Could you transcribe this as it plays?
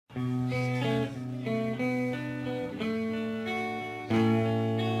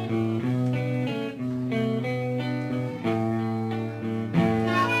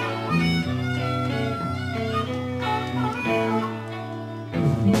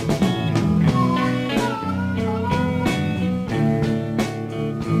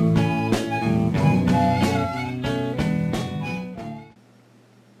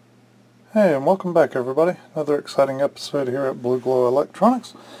Hey, and welcome back everybody. Another exciting episode here at Blue Glow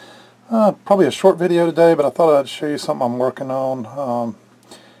Electronics. Probably a short video today, but I thought I'd show you something I'm working on.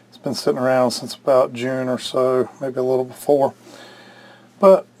 It's been sitting around since about June or so, maybe a little before.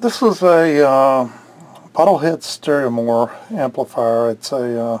 But this is a Bottlehead Stereomour amplifier. It's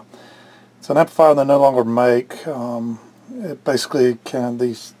an amplifier they no longer make. It basically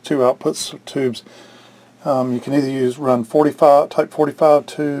these two outputs tubes. You can either run type 45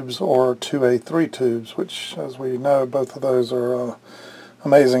 tubes or 2A3 tubes, which, as we know, both of those are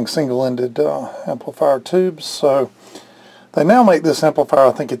amazing single-ended amplifier tubes. So they now make this amplifier.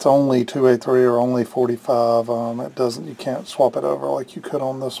 I think it's only 2A3 or only 45. You can't swap it over like you could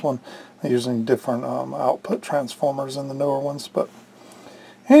on this one. They're using different output transformers in the newer ones. But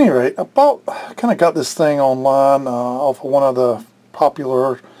at any rate, I kind of got this thing online off of one of the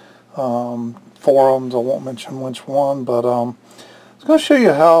popular forums. I won't mention which one, but I was going to show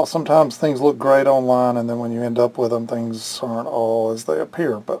you how sometimes things look great online, and then when you end up with them, things aren't all as they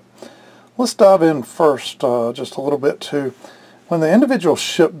appear. But let's dive in first just a little bit to when the individual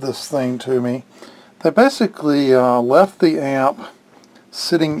shipped this thing to me. They basically left the amp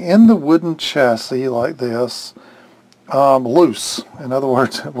sitting in the wooden chassis like this, loose. In other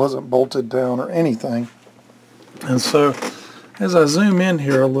words, it wasn't bolted down or anything. And so as I zoom in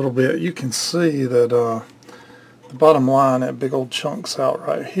here a little bit, you can see that the bottom line, that big old chunk's out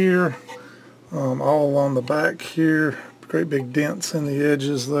right here, all along the back here, great big dents in the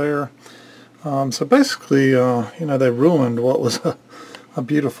edges there. So basically, they ruined what was a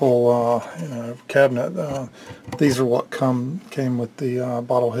beautiful, cabinet. These are what came with the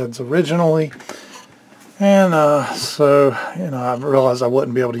Bottleheads originally. And so, I realized I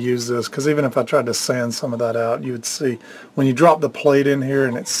wouldn't be able to use this, because even if I tried to sand some of that out, you would see when you drop the plate in here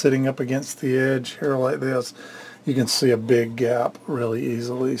and it's sitting up against the edge here like this, you can see a big gap really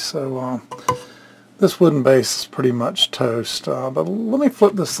easily. So this wooden base is pretty much toast. But let me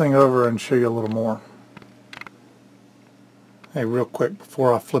flip this thing over and show you a little more. Hey, real quick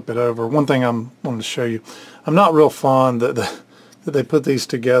before I flip it over, one thing I wanted to show you. I'm not real fond that they put these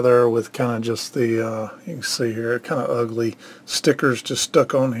together with kind of just the, you can see here, kind of ugly stickers just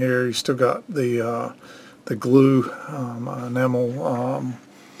stuck on here. You still got the glue, enamel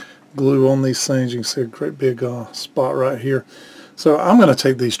glue on these things. You can see a great big spot right here. So I'm going to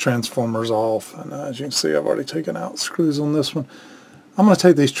take these transformers off, and as you can see, I've already taken out screws on this one. I'm going to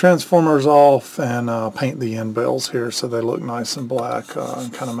take these transformers off and paint the end bells here so they look nice and black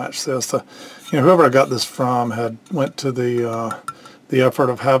and kind of match this. Whoever I got this from went to the effort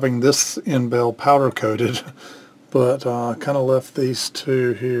of having this end bell powder coated, but kind of left these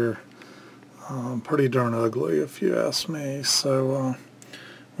two here pretty darn ugly, if you ask me. So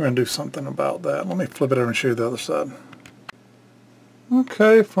we're going to do something about that. Let me flip it over and show you the other side.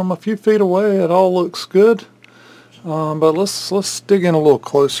 Okay, from a few feet away, it all looks good. But let's dig in a little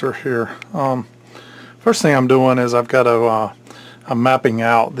closer here. First thing I'm doing is I've got to I'm mapping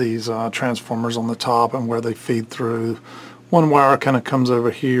out these transformers on the top and where they feed through. One wire kind of comes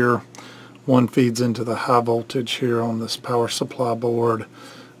over here. One feeds into the high voltage here on this power supply board,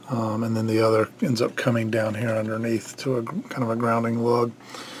 and then the other ends up coming down here underneath to a kind of a grounding lug.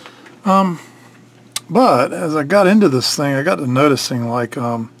 But as I got into this thing, I got to noticing like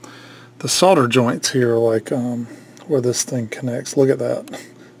the solder joints here, like where this thing connects. Look at that.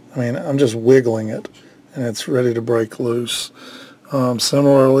 I mean, I'm just wiggling it and it's ready to break loose.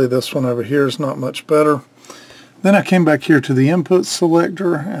 Similarly, this one over here is not much better. Then I came back here to the input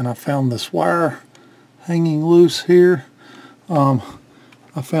selector and I found this wire hanging loose here. I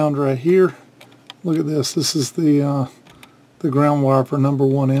found right here, look at this. This is the ground wire for number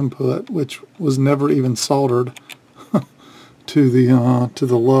 1 input, which was never even soldered to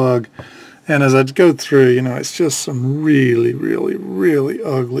the lug. And as I go through, it's just some really, really, really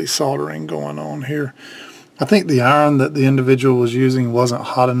ugly soldering going on here. I think the iron that the individual was using wasn't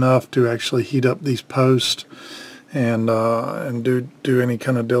hot enough to actually heat up these posts and do any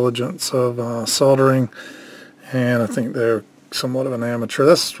kind of diligence of soldering. And I think they're somewhat of an amateur.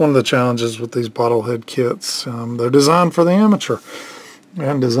 That's one of the challenges with these Bottlehead kits. They're designed for the amateur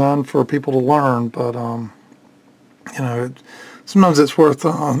and designed for people to learn, but sometimes it's worth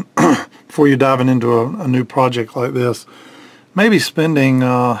before you're diving into a new project like this, maybe spending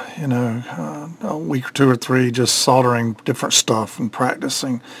a week or 2 or 3 just soldering different stuff and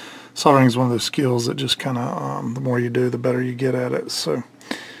practicing. Soldering is one of those skills that just kind of the more you do, the better you get at it. So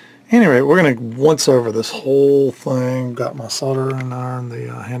anyway, we're going to once over this whole thing. Got my soldering iron, the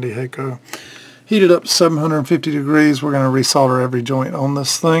handy Heiko, heated up to 750 degrees. We're going to resolder every joint on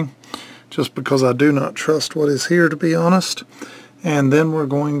this thing, just because I do not trust what is here, to be honest. And then we're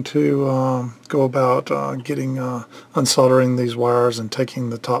going to go about unsoldering these wires and taking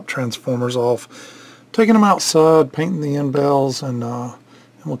the top transformers off, taking them outside, painting the end bells, and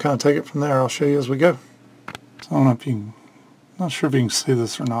we'll kind of take it from there. I'll show you as we go. So I don't know if you can, not sure if you can see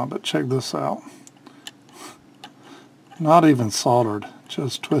this or not, but check this out. Not even soldered,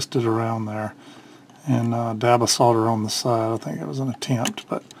 just twisted around there, and a dab of solder on the side. I think it was an attempt,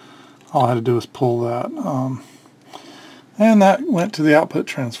 but all I had to do was pull that. And that went to the output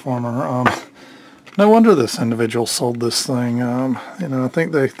transformer. No wonder this individual sold this thing. You know, I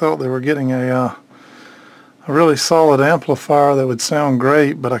think they thought they were getting a really solid amplifier that would sound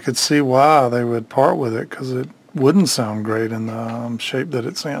great, but I could see why they would part with it, because it wouldn't sound great in the shape that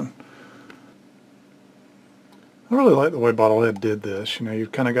it's in. I really like the way Bottlehead did this. You know,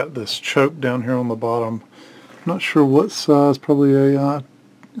 you've kind of got this choke down here on the bottom. I'm not sure what size, probably a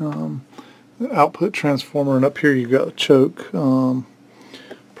output transformer, and up here you've got a choke,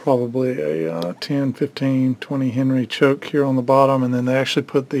 probably a 10, 15, 20 Henry choke here on the bottom, and then they actually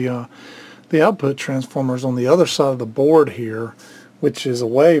put the output transformers on the other side of the board here, which is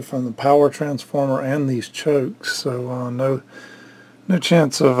away from the power transformer and these chokes, so no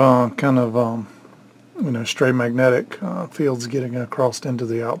chance of you know, stray magnetic fields getting across into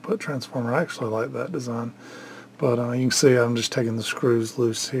the output transformer. I actually like that design. But you can see I'm just taking the screws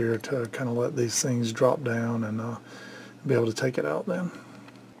loose here to kind of let these things drop down and be able to take it out then.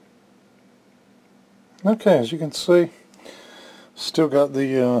 Okay, as you can see, still got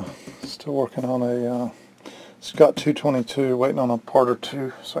the, still working on a Scott 222, waiting on a part or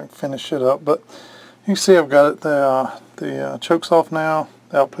two so I can finish it up. But you can see I've got it, the chokes off now.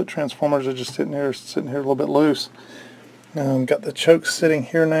 The output transformers are just sitting here a little bit loose. Got the chokes sitting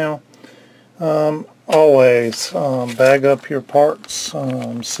here now. Always bag up your parts,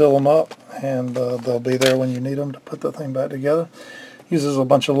 seal them up, and they'll be there when you need them to put the thing back together. Uses a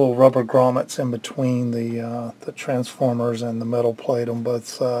bunch of little rubber grommets in between the transformers and the metal plate on both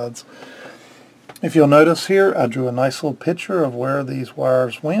sides. If you'll notice here, I drew a nice little picture of where these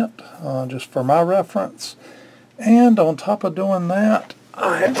wires went, just for my reference. And on top of doing that,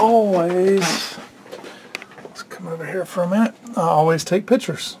 I always, let's come over here for a minute, I always take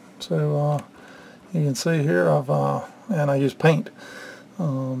pictures. So you can see here, and I use paint,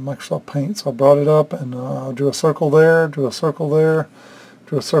 Microsoft Paint. So I brought it up and drew a circle there, drew a circle there,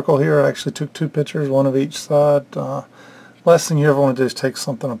 drew a circle here. I actually took 2 pictures, one of each side. Last thing you ever want to do is take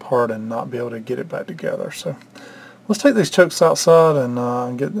something apart and not be able to get it back together. So let's take these chokes outside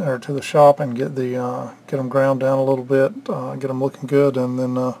and get or to the shop and get them ground down a little bit, get them looking good, and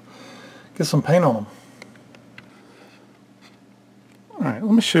then get some paint on them. Alright,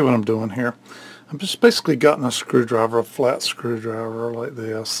 let me show you what I'm doing here. I've just basically gotten a screwdriver, a flat screwdriver like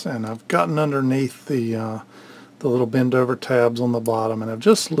this, and I've gotten underneath the little bend over tabs on the bottom, and I've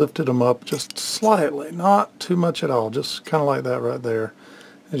just lifted them up just slightly, not too much at all, just kind of like that right there,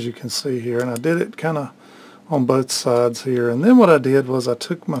 as you can see here. And I did it kind of on both sides here, and then what I did was I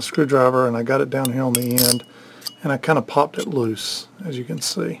took my screwdriver and I got it down here on the end, and I kind of popped it loose, as you can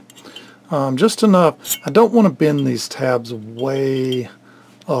see. Just enough. I don't want to bend these tabs way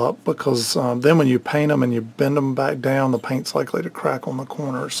up, because then when you paint them and you bend them back down, the paint's likely to crack on the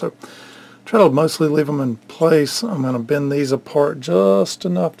corners. So try to mostly leave them in place. I'm going to bend these apart just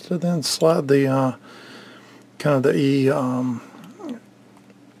enough to then slide the kind of the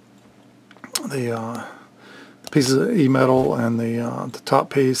pieces of E-metal and the top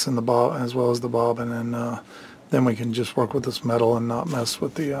piece and the bob, as well as the bobbin, and then we can just work with this metal and not mess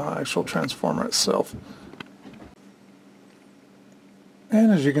with the actual transformer itself.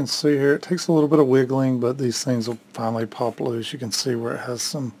 And as you can see here, it takes a little bit of wiggling, but these things will finally pop loose. You can see where it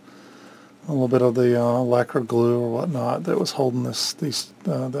has a little bit of the lacquer glue or whatnot that was holding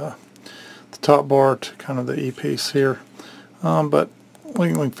the top bar to kind of the E-piece here. But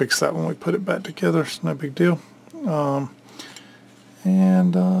we can fix that when we put it back together. It's no big deal.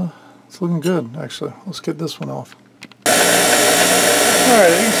 It's looking good, actually. Let's get this one off.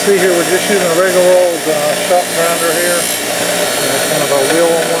 Alright, you can see here we're just using a regular old shop grinder here. Kind of a wheel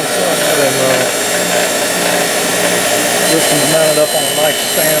on one side, and this one's mounted up on a nice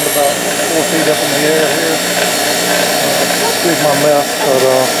stand about 4 feet up in the air here. Excuse my mess, but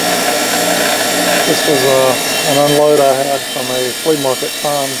this was an unload I had from a flea market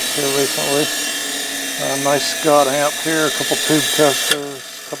find here recently. Nice Scott amp here, a couple tube testers,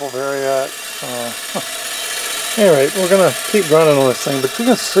 a couple variacs. Anyway, we're going to keep running on this thing, but you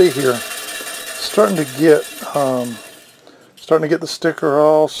can see here, starting to get the sticker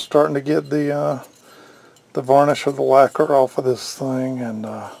off, starting to get the varnish or the lacquer off of this thing, and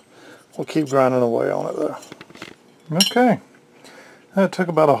we'll keep grinding away on it though. Okay, It took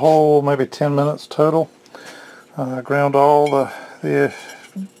about a whole maybe 10 minutes total. Ground all the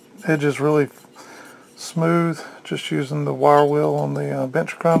edges really smooth, just using the wire wheel on the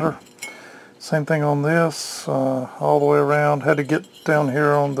bench grinder. Same thing on this, all the way around. Had to get down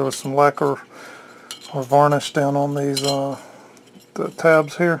here on, there was some lacquer or varnish down on these the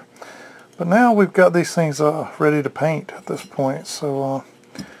tabs here. But now we've got these things ready to paint at this point, so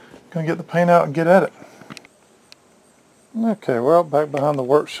gonna get the paint out and get at it. Okay, we're out back behind the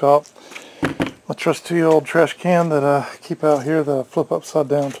workshop. My trusty old trash can that I keep out here that I flip upside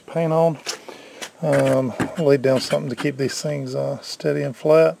down to paint on. Laid down something to keep these things steady and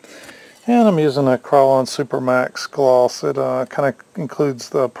flat. And I'm using a Krylon Super Max gloss. It kind of includes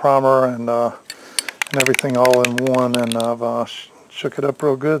the primer and everything all in one, and I've shook it up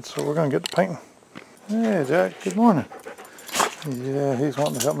real good, so we're going to get to painting. Hey Jack, good morning. Yeah, he's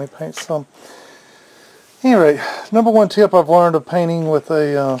wanting to help me paint some. Anyway, number one tip I've learned of painting with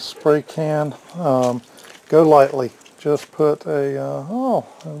a spray can, go lightly. Just put a, oh,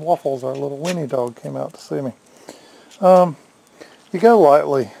 and Waffles, our little Winnie dog, came out to see me. You go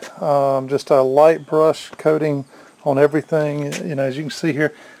lightly, just a light brush coating on everything. You know, as you can see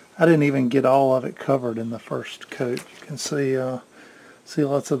here, I didn't even get all of it covered in the first coat. You can see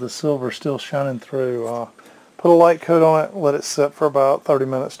lots of the silver still shining through. Put a light coat on it, let it sit for about 30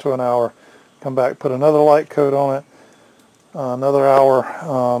 minutes to an hour. Come back, put another light coat on it, another hour,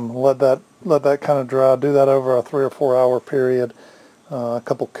 let that kind of dry. Do that over a 3 or 4 hour period, a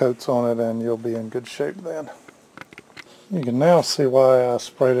couple coats on it, and you'll be in good shape then. You can now see why I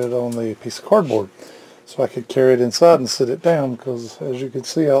sprayed it on the piece of cardboard, so I could carry it inside and sit it down, because as you could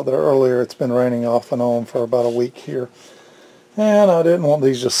see out there earlier, it's been raining off and on for about a week here. And I didn't want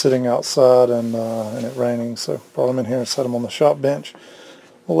these just sitting outside and it raining, so brought them in here and set them on the shop bench.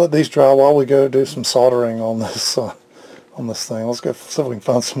 We'll let these dry while we go do some soldering on this thing. Let's go see if we can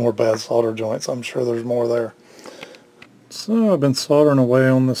find some more bad solder joints. I'm sure there's more there. So I've been soldering away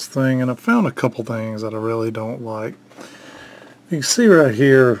on this thing, and I found a couple things that I really don't like. You can see right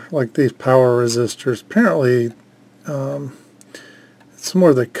here, like these power resistors. Apparently,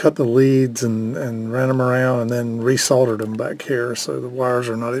 somewhere they cut the leads and ran them around and then resoldered them back here, so the wires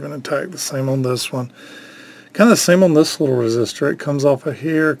are not even intact. The same on this one. Kind of the same on this little resistor. It comes off of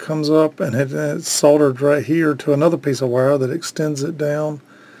here, comes up, and it's soldered right here to another piece of wire that extends it down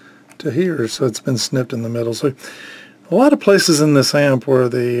to here, so it's been snipped in the middle. So a lot of places in this amp where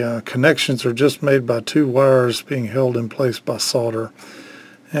the connections are just made by two wires being held in place by solder.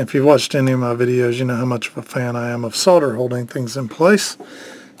 And if you've watched any of my videos, you know how much of a fan I am of solder holding things in place.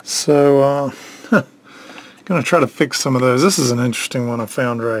 So I'm going to try to fix some of those. This is an interesting one I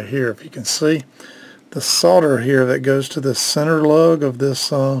found right here, if you can see. The solder here that goes to the center lug of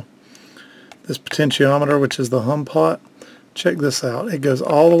this this potentiometer, which is the hum pot. Check this out. It goes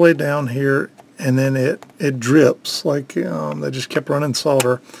all the way down here, and then it drips like they just kept running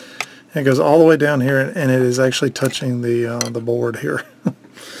solder. And it goes all the way down here, and it is actually touching the board here,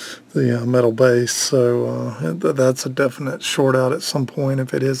 the metal base. So that's a definite short out at some point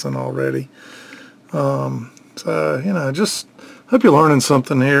if it isn't already. So you know, just hope you're learning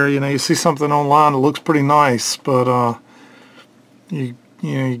something here. You know, you see something online that looks pretty nice, but you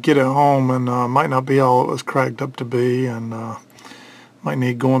get it home and might not be all it was cracked up to be, and might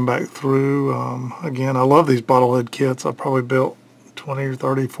need going back through. Again, I love these Bottlehead kits. I probably built 20 or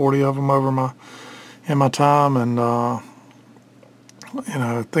 30, 40 of them in my time, and you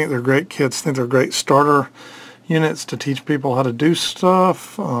know, I think they're great kits. I think they're great starter units to teach people how to do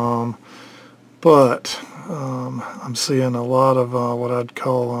stuff. But I'm seeing a lot of what I'd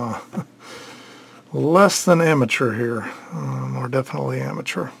call less than amateur here, or definitely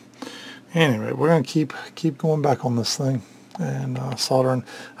amateur. Anyway, we're going to keep going back on this thing and soldering.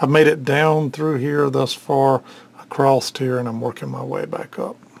 I've made it down through here thus far, across here, and I'm working my way back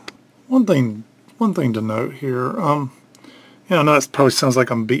up. One thing to note here, you know, I know it probably sounds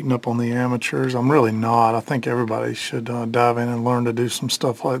like I'm beating up on the amateurs. I'm really not. I think everybody should dive in and learn to do some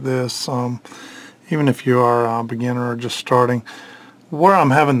stuff like this. Even if you are a beginner or just starting. Where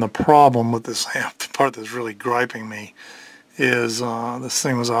I'm having the problem with this amp, the part that's really griping me, is this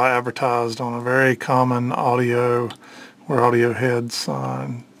thing was advertised on a very common audio, where audio heads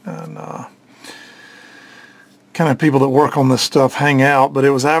and kind of people that work on this stuff hang out, but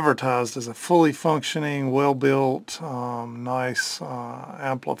it was advertised as a fully functioning, well-built, nice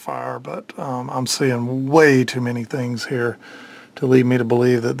amplifier, but I'm seeing way too many things here to lead me to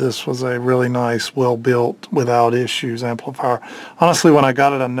believe that this was a really nice, well-built, without issues amplifier. Honestly, when I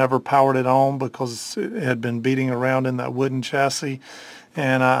got it, I never powered it on because it had been beating around in that wooden chassis,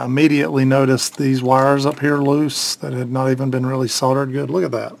 and I immediately noticed these wires up here loose that had not even been really soldered good. Look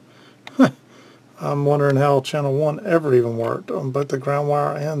at that. I'm wondering how channel 1 ever even worked. Both the ground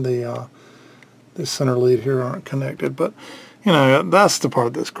wire and the center lead here aren't connected. But, you know, that's the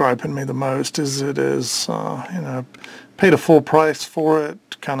part that's griping me the most, is you know, paid a full price for it,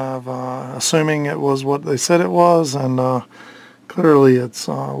 kind of assuming it was what they said it was, and clearly it's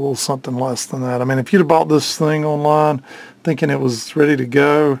a little something less than that. I mean, if you'd have bought this thing online thinking it was ready to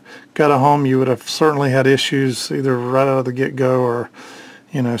go, got it home, you would have certainly had issues either right out of the get-go or,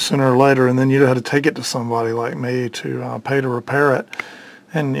 you know, sooner or later, and then you'd have had to take it to somebody like me to pay to repair it.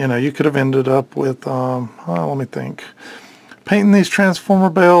 And, you know, you could have ended up with, let me think, painting these transformer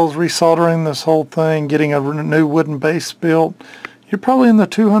bells, resoldering this whole thing, getting a new wooden base built. You're probably in the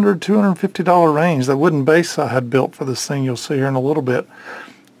 $200, $250 range. The wooden base I had built for this thing, you'll see here in a little bit,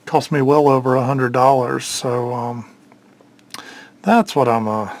 cost me well over $100. So that's what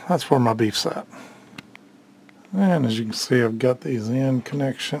that's where my beef's at. And as you can see, I've got these end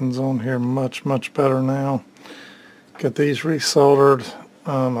connections on here much better now. Got these resoldered.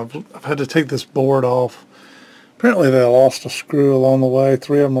 I've had to take this board off. Apparently they lost a screw along the way.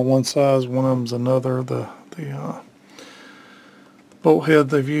 3 of them are one size, 1 of them's another. The bolt head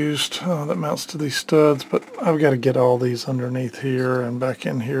they've used that mounts to these studs, but I've got to get all these underneath here and back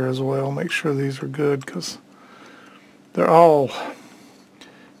in here as well. Make sure these are good, because they're all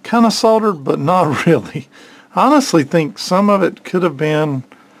kind of soldered, but not really. I honestly think some of it could have been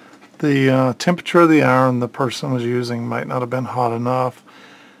the temperature of the iron the person was using might not have been hot enough,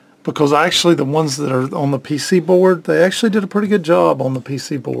 because actually the ones that are on the PC board, they actually did a pretty good job on the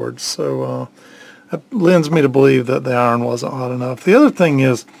PC board. So that lends me to believe that the iron wasn't hot enough. The other thing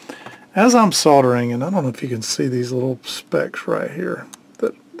is, as I'm soldering, and I don't know if you can see these little specks right here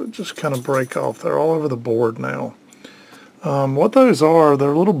that just kind of break off. They're all over the board now. What those are,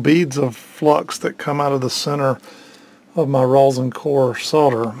 they're little beads of flux that come out of the center of my rosin core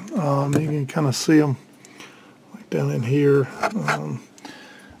solder. You can kind of see them like down in here.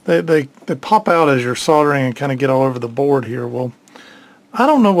 They pop out as you're soldering and kind of get all over the board here. Well, I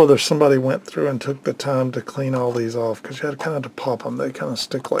don't know whether somebody went through and took the time to clean all these off, because you had kind of to pop them. They kind of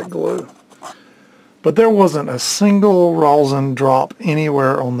stick like glue. But there wasn't a single rosin drop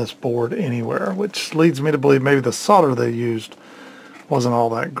anywhere on this board anywhere, which leads me to believe maybe the solder they used wasn't all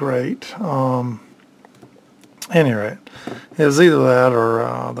that great. Anyway, it was either that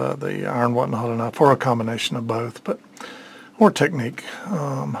or the iron wasn't hot enough, or a combination of both, or technique.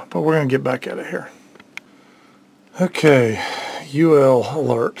 But we're going to get back at it here. Okay, UL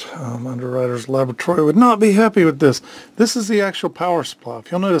alert. Underwriter's Laboratory would not be happy with this. This is the actual power supply. If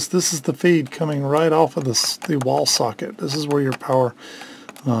you'll notice, this is the feed coming right off of the wall socket. This is where your power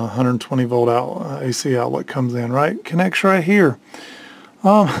 120 volt AC outlet comes in, right? Connects right here.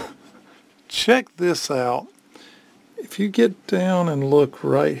 Check this out. If you get down and look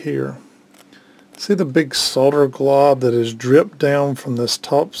right here, see the big solder glob that is dripped down from this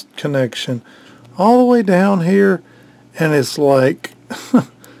top connection all the way down here, and it's like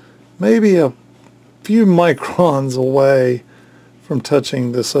maybe a few microns away from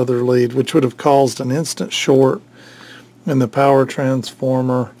touching this other lead, which would have caused an instant short in the power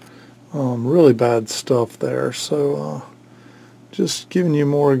transformer. Really bad stuff there. So just giving you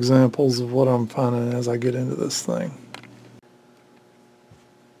more examples of what I'm finding as I get into this thing.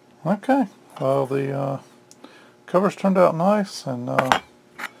 Okay, well, the covers turned out nice, and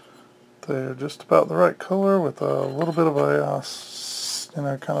they're just about the right color with a little bit of a,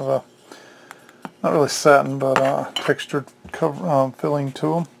 kind of a, not really satin, but textured cover, filling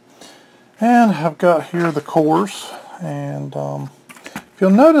to them. And I've got here the cores, and if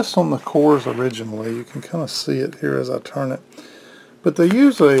you'll notice on the cores originally, you can kind of see it here as I turn it, but they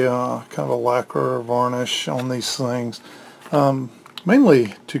use a kind of a lacquer or varnish on these things,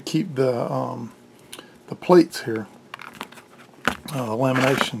 mainly to keep the plates here, the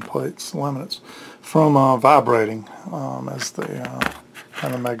lamination plates, laminates, from vibrating as the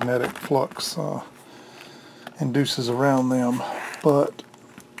kind of magnetic flux induces around them. But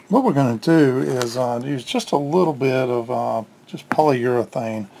what we're going to do is use just a little bit of just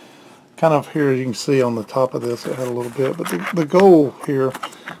polyurethane. Kind of here you can see on the top of this it had a little bit, but the goal here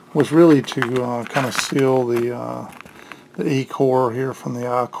was really to kind of seal the E core here from the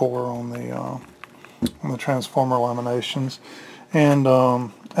I core on the transformer laminations, and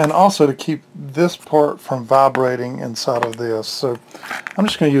also to keep this part from vibrating inside of this. So I'm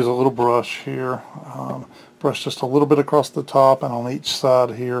just going to use a little brush here, brush just a little bit across the top and on each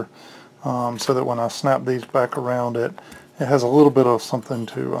side here, so that when I snap these back around it, it has a little bit of something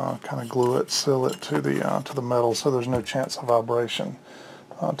to kind of glue it, seal it to the metal, so there's no chance of vibration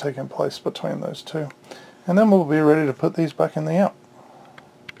taking place between those two. And then we'll be ready to put these back in the amp.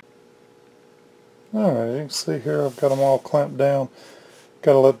 Alright, you can see here I've got them all clamped down.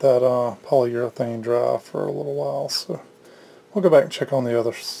 Got to let that polyurethane dry for a little while, so we'll go back and check on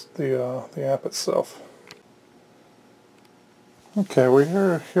the amp itself. Okay,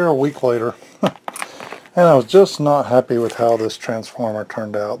 we're here a week later, and I was just not happy with how this transformer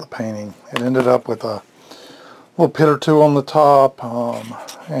turned out, the painting. It ended up with a little pit or two on the top,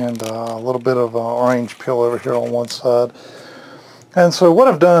 and a little bit of orange peel over here on one side. And so what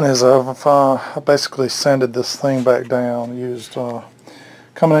I've done is I've basically sanded this thing back down, used a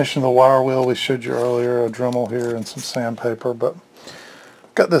combination of the wire wheel we showed you earlier, a Dremel here, and some sandpaper, but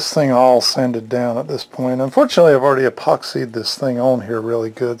got this thing all sanded down at this point. Unfortunately, I've already epoxied this thing on here really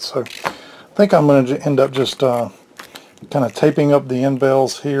good, so I think I'm going to end up just kind of taping up the end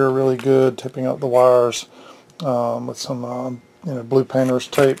bells here really good, taping up the wires with some blue painter's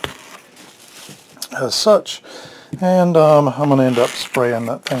tape as such. And I'm going to end up spraying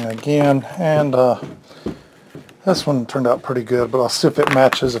that thing again, and this one turned out pretty good, but I'll see if it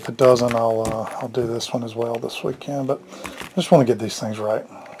matches. If it doesn't, I'll do this one as well this weekend, but I just want to get these things right.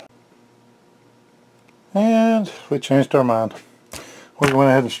 And we changed our mind. We went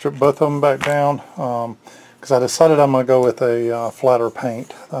ahead and stripped both of them back down because I decided I'm going to go with a flatter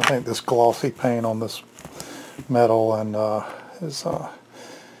paint. I think this glossy paint on this metal and it's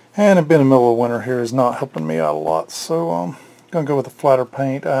been in the middle of winter here is not helping me out a lot, so I'm going to go with a flatter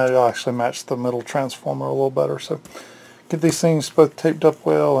paint. It'll actually match the middle transformer a little better. So get these things both taped up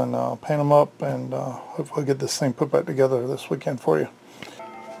well and paint them up, and hopefully get this thing put back together this weekend for you.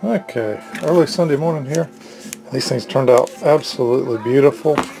 Okay, early Sunday morning here. These things turned out absolutely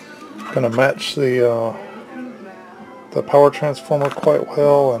beautiful. Going to match the power transformer quite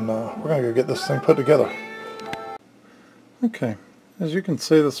well, and we're going to go get this thing put together. Okay. As you can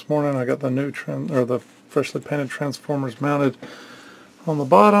see this morning, I got the new the freshly painted transformers mounted on the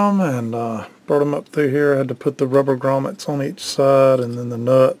bottom, and brought them up through here. I had to put the rubber grommets on each side, and then the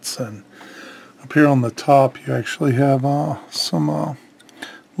nuts, and up here on the top you actually have some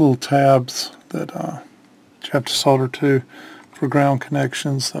little tabs that you have to solder to for ground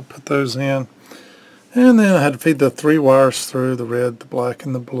connections. I put those in, and then I had to feed the 3 wires through, the red, the black,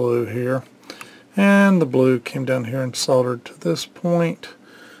 and the blue here. And the blue came down here and soldered to this point.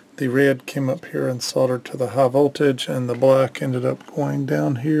 The red came up here and soldered to the high voltage, and the black ended up going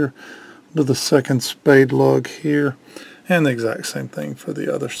down here to the second spade lug here, and the exact same thing for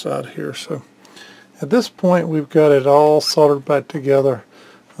the other side here. So at this point we've got it all soldered back together.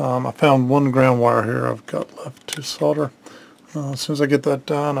 I found one ground wire here I've got left to solder. As soon as I get that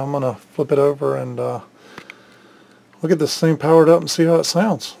done, I'm going to flip it over and we'll get this thing powered up and see how it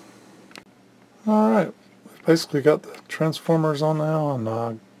sounds. Alright, we've basically got the transformers on now,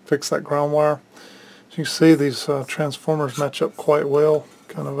 and fixed that ground wire. As you can see, these transformers match up quite well.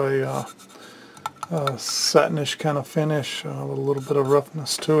 Kind of a satinish kind of finish with a little bit of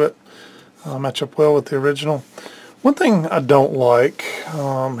roughness to it. Match up well with the original. One thing I don't like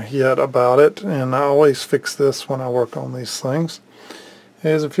yet about it, and I always fix this when I work on these things,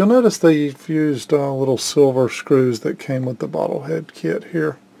 is if you'll notice they've used little silver screws that came with the Bottlehead kit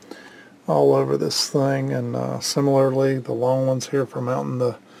here all over this thing, and similarly the long ones here for mounting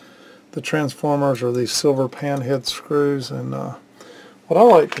the transformers are these silver pan head screws. And what I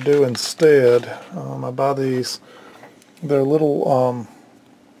like to do instead, I buy these, they're little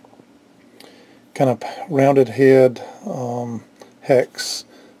kind of rounded head hex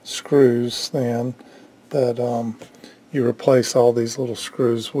screws then that you replace all these little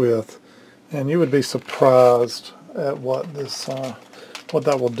screws with, and you would be surprised at what this what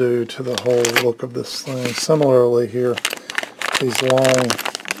that will do to the whole look of this thing. Similarly here, these long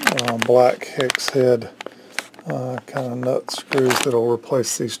black hex head kind of nut screws that will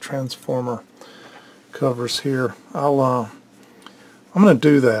replace these transformer covers here. I'm going to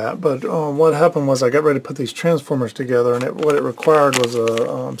do that, but what happened was I got ready to put these transformers together, and what it required was a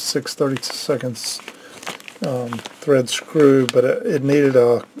 6/32 thread screw, but it needed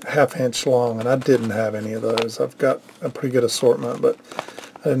a 1/2 inch long, and I didn't have any of those. I've got a pretty good assortment, but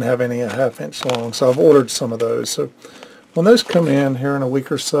I didn't have any 1/2 inch long, so I've ordered some of those. So when those come in here in a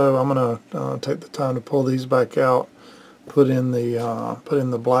week or so, I'm going to take the time to pull these back out, put in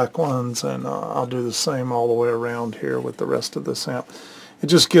the black ones, and I'll do the same all the way around here with the rest of this amp. It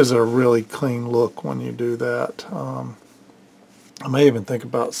just gives it a really clean look when you do that. I may even think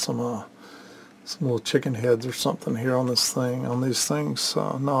about some some little chicken heads or something here on this thing, on these things,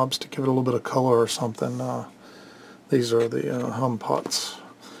 knobs to give it a little bit of color or something. These are the hum pots.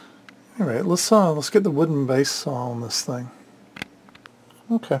 Anyway, let's get the wooden base on this thing.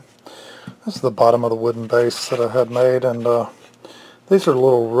 Okay, this is the bottom of the wooden base that I had made, and these are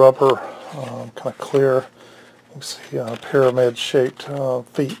little rubber, kind of clear, you can see pyramid-shaped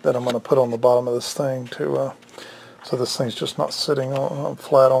feet that I'm going to put on the bottom of this thing to so this thing's just not sitting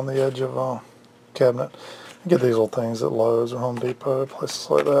flat on the edge of a cabinet. You get these little things at Lowe's or Home Depot, places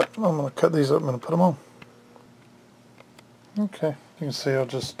like that. I'm going to cut these up and I'm going to put them on. Okay, you can see I'll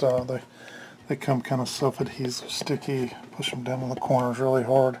just, they come kind of self-adhesive, sticky, push them down in the corners really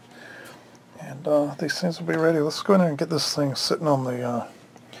hard. And these things will be ready. Let's go in there and get this thing sitting on the,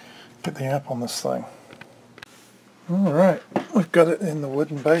 get the amp on this thing. Alright, we've got it in the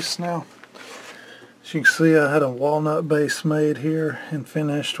wooden base now. As you can see, I had a walnut base made here and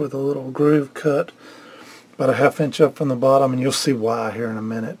finished with a little groove cut about a ½ inch up from the bottom, and you'll see why here in a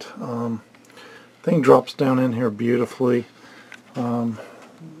minute. Thing drops down in here beautifully.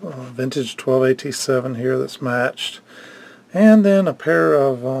 Vintage 12AT7 here that's matched, and then a pair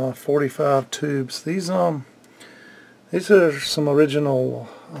of 45 tubes. These are some original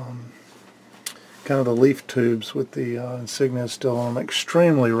kind of the leaf tubes with the insignia still on them.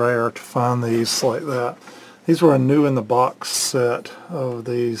 Extremely rare to find these like that. These were a new in the box set of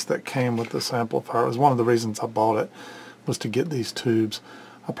these that came with this amplifier. It was one of the reasons I bought it, was to get these tubes.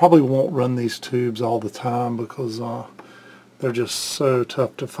 I probably won't run these tubes all the time because they're just so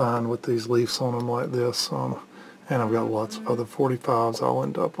tough to find with these leaves on them like this. And I've got lots of other 45s I'll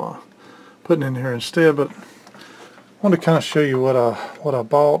end up putting in here instead. But I wanted to kind of show you what I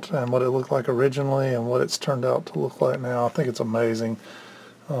bought and what it looked like originally and what it's turned out to look like now. I think it's amazing.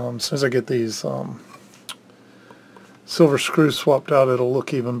 As soon as I get these silver screws swapped out, it'll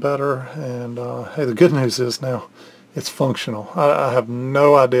look even better. And hey, the good news is now it's functional. I have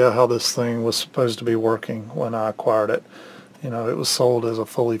no idea how this thing was supposed to be working when I acquired it. You know, it was sold as a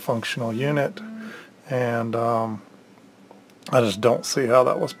fully functional unit, and I just don't see how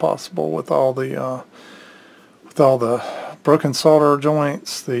that was possible with all the broken solder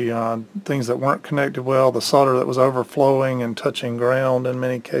joints, the things that weren't connected well, the solder that was overflowing and touching ground in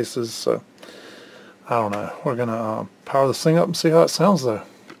many cases. So I don't know. We're gonna power this thing up and see how it sounds though.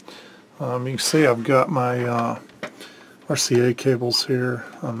 You can see I've got my RCA cables here,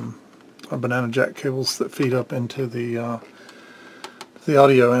 our banana jack cables that feed up into the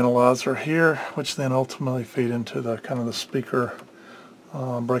audio analyzer here, which then ultimately feed into the kind of the speaker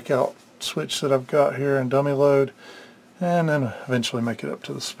breakout switch that I've got here in dummy load, and then eventually make it up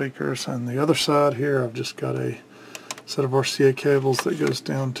to the speakers. And the other side here, I've just got a set of RCA cables that goes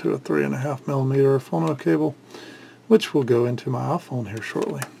down to a 3.5mm phono cable, which will go into my iPhone here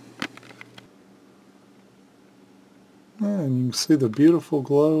shortly. And you can see the beautiful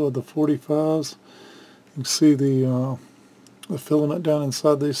glow of the 45s. You can see the filament down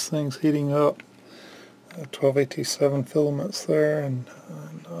inside these things heating up. 12AT7 filaments there, and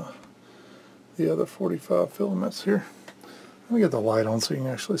the other 45 filaments here. Let me get the light on so you can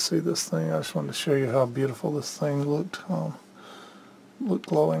actually see this thing. I just wanted to show you how beautiful this thing looked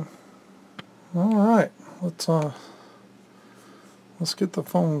glowing. Alright, let's get the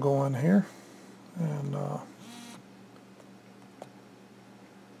phone going here, and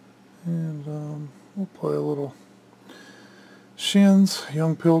we'll play a little Shins,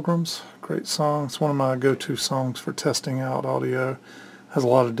 Young Pilgrims. Great song. It's one of my go-to songs for testing out audio. Has a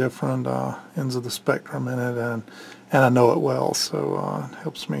lot of different ends of the spectrum in it, and I know it well, so it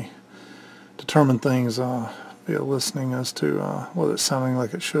helps me determine things via listening as to whether it's sounding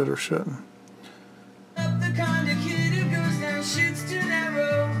like it should or shouldn't. The kind of kid who goes down shits too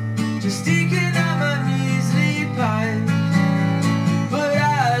narrow, just eking out my measly pie. But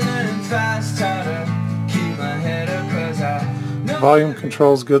I learned fast how to keep my head up, 'cause I know volume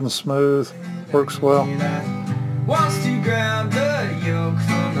control's good and smooth, works well. wants to grab the yoke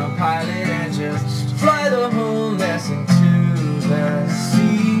from the pilot and just fly the whole mess into the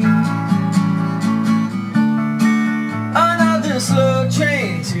sea. Another slow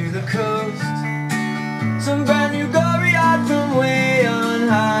train to the coast, some brand new gory yacht from way on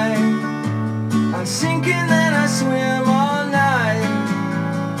high. I'm sinking, then I swim all night.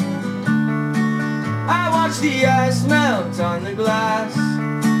 I watch the ice melt on the glass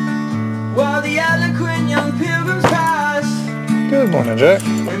while the eloquent young pilgrims pass. Good morning, Jack.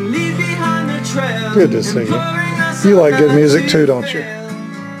 And leave behind the trail. Good to see you. You like good music too, don't you?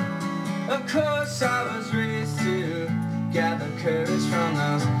 Of course I was raised to gather courage from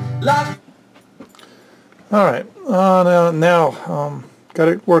those lost. Alright, now got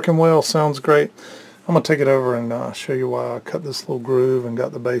it working well. Sounds great. I'm going to take it over and show you why I cut this little groove and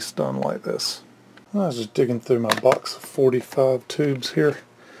got the base done like this. I was just digging through my box of 45 tubes here.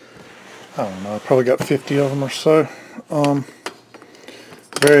 I don't know, I probably got 50 of them or so.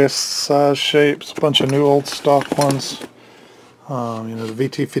 Various size shapes, a bunch of new old stock ones. You know, the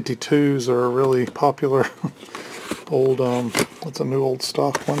VT52s are really popular. Old, that's a new old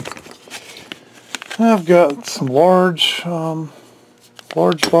stock one. I've got some large bottle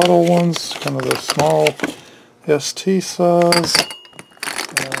ones, kind of the small ST size.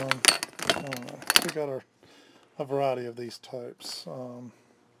 We got a variety of these types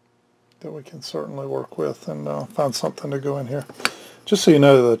that we can certainly work with and find something to go in here. Just so you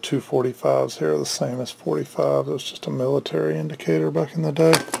know, the 245s here are the same as 45. It was just a military indicator back in the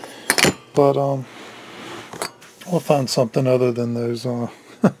day. But we'll find something other than those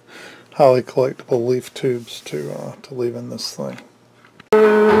highly collectible leaf tubes to leave in this thing. To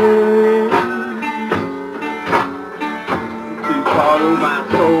follow my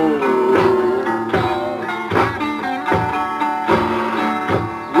soul,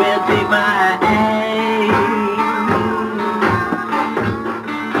 will be my aim,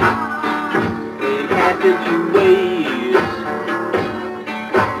 in happy ways,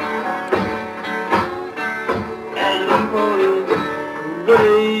 and evil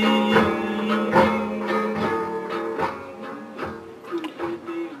ways.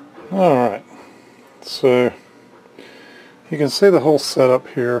 Alright, so you can see the whole setup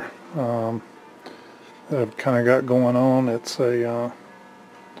here that I've kind of got going on. It's a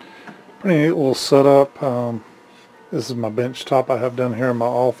pretty neat little setup. This is my bench top I have down here in my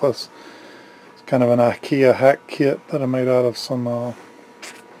office. It's kind of an IKEA hack kit that I made out of some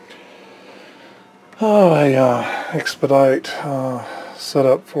expedite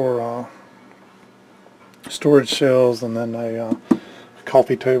setup for storage shelves, and then a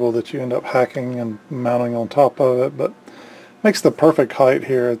coffee table that you end up hacking and mounting on top of it. But makes the perfect height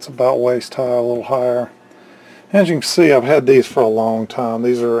here. It's about waist high, a little higher. As you can see, I've had these for a long time.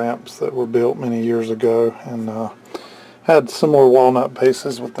 These are amps that were built many years ago, and had similar walnut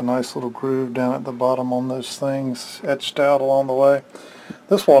bases with the nice little groove down at the bottom on those things etched out along the way.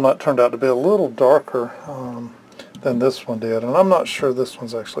 This walnut turned out to be a little darker than this one did, and I'm not sure this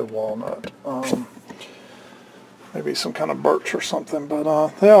one's actually walnut. Maybe some kind of birch or something, but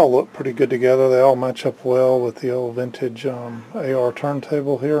they all look pretty good together. They all match up well with the old vintage AR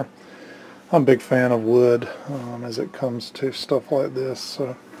turntable here. I'm a big fan of wood as it comes to stuff like this.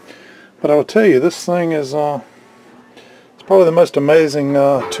 So. But I will tell you, this thing is it's probably the most amazing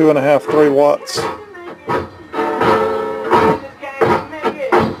 2.5, 3 watts.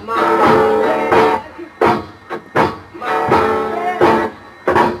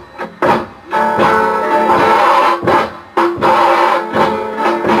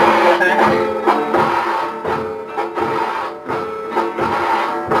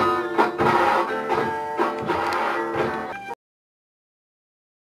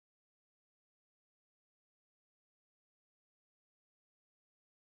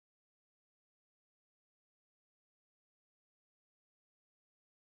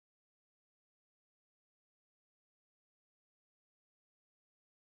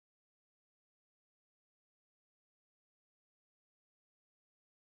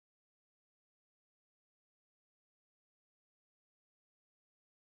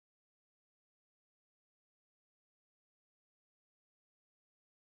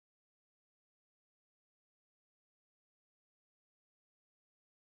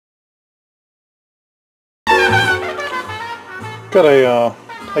 Got a,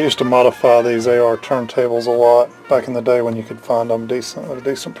 I used to modify these AR turntables a lot back in the day when you could find them at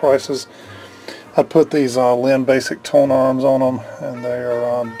decent prices. I put these Lin Basic tone arms on them, and they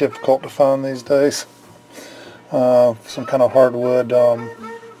are difficult to find these days. Some kind of hardwood arm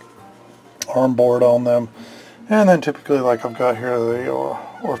board on them, and then typically, like I've got here, the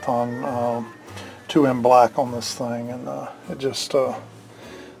Orthon 2M black on this thing, and it just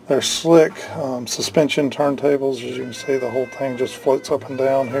they're slick suspension turntables. As you can see, the whole thing just floats up and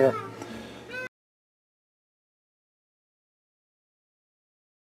down here.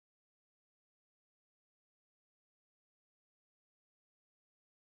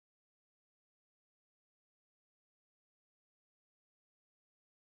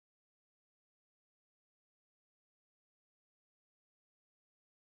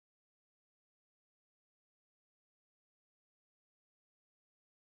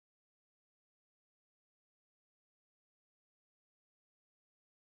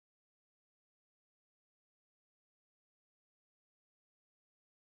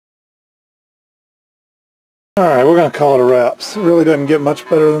 Alright, we're going to call it a wraps. It really doesn't get much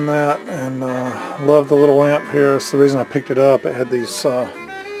better than that, and love the little amp here. It's the reason I picked it up. It had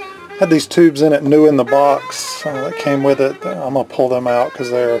these tubes in it new in the box that came with it. I'm going to pull them out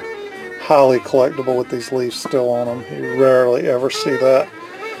because they're highly collectible with these leaves still on them. You rarely ever see that.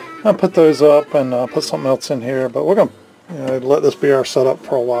 I'll put those up and put something else in here, but we're going to let this be our setup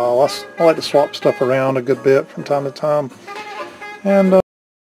for a while. I like to swap stuff around a good bit from time to time. And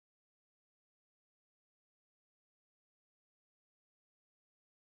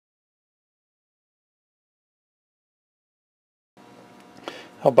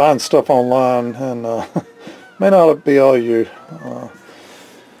buying stuff online and may not be all you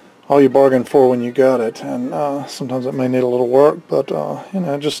bargained for when you got it, and sometimes it may need a little work, but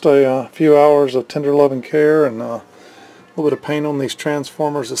just a few hours of tender love and care and a little bit of paint on these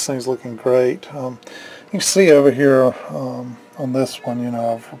transformers. This thing's looking great. You can see over here on this one,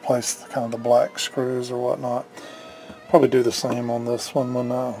 I've replaced kind of the black screws or whatnot. Probably do the same on this one when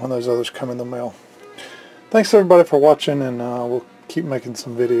those others come in the mail. Thanks everybody for watching, and we'll keep making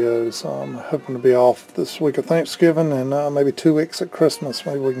some videos. Hoping to be off this week of Thanksgiving and maybe 2 weeks at Christmas.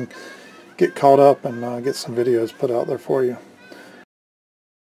 Maybe we can get caught up and get some videos put out there for you.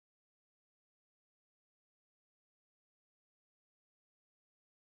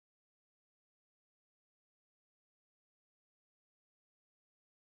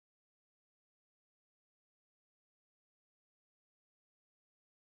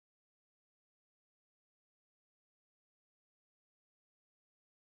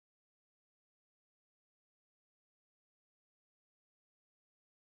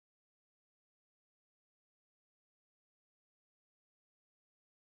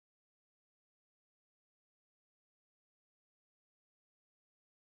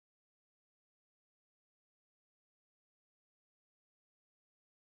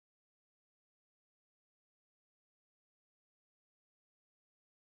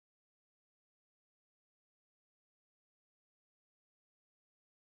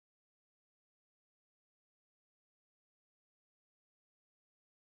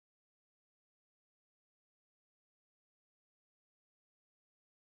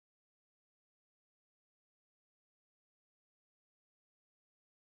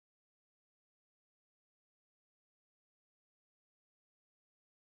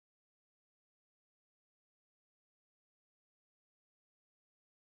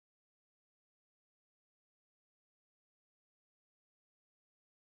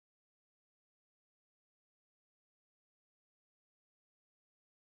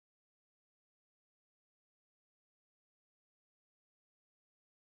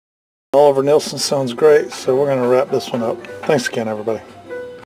 Oliver Nielsen sounds great, so we're going to wrap this one up. Thanks again, everybody.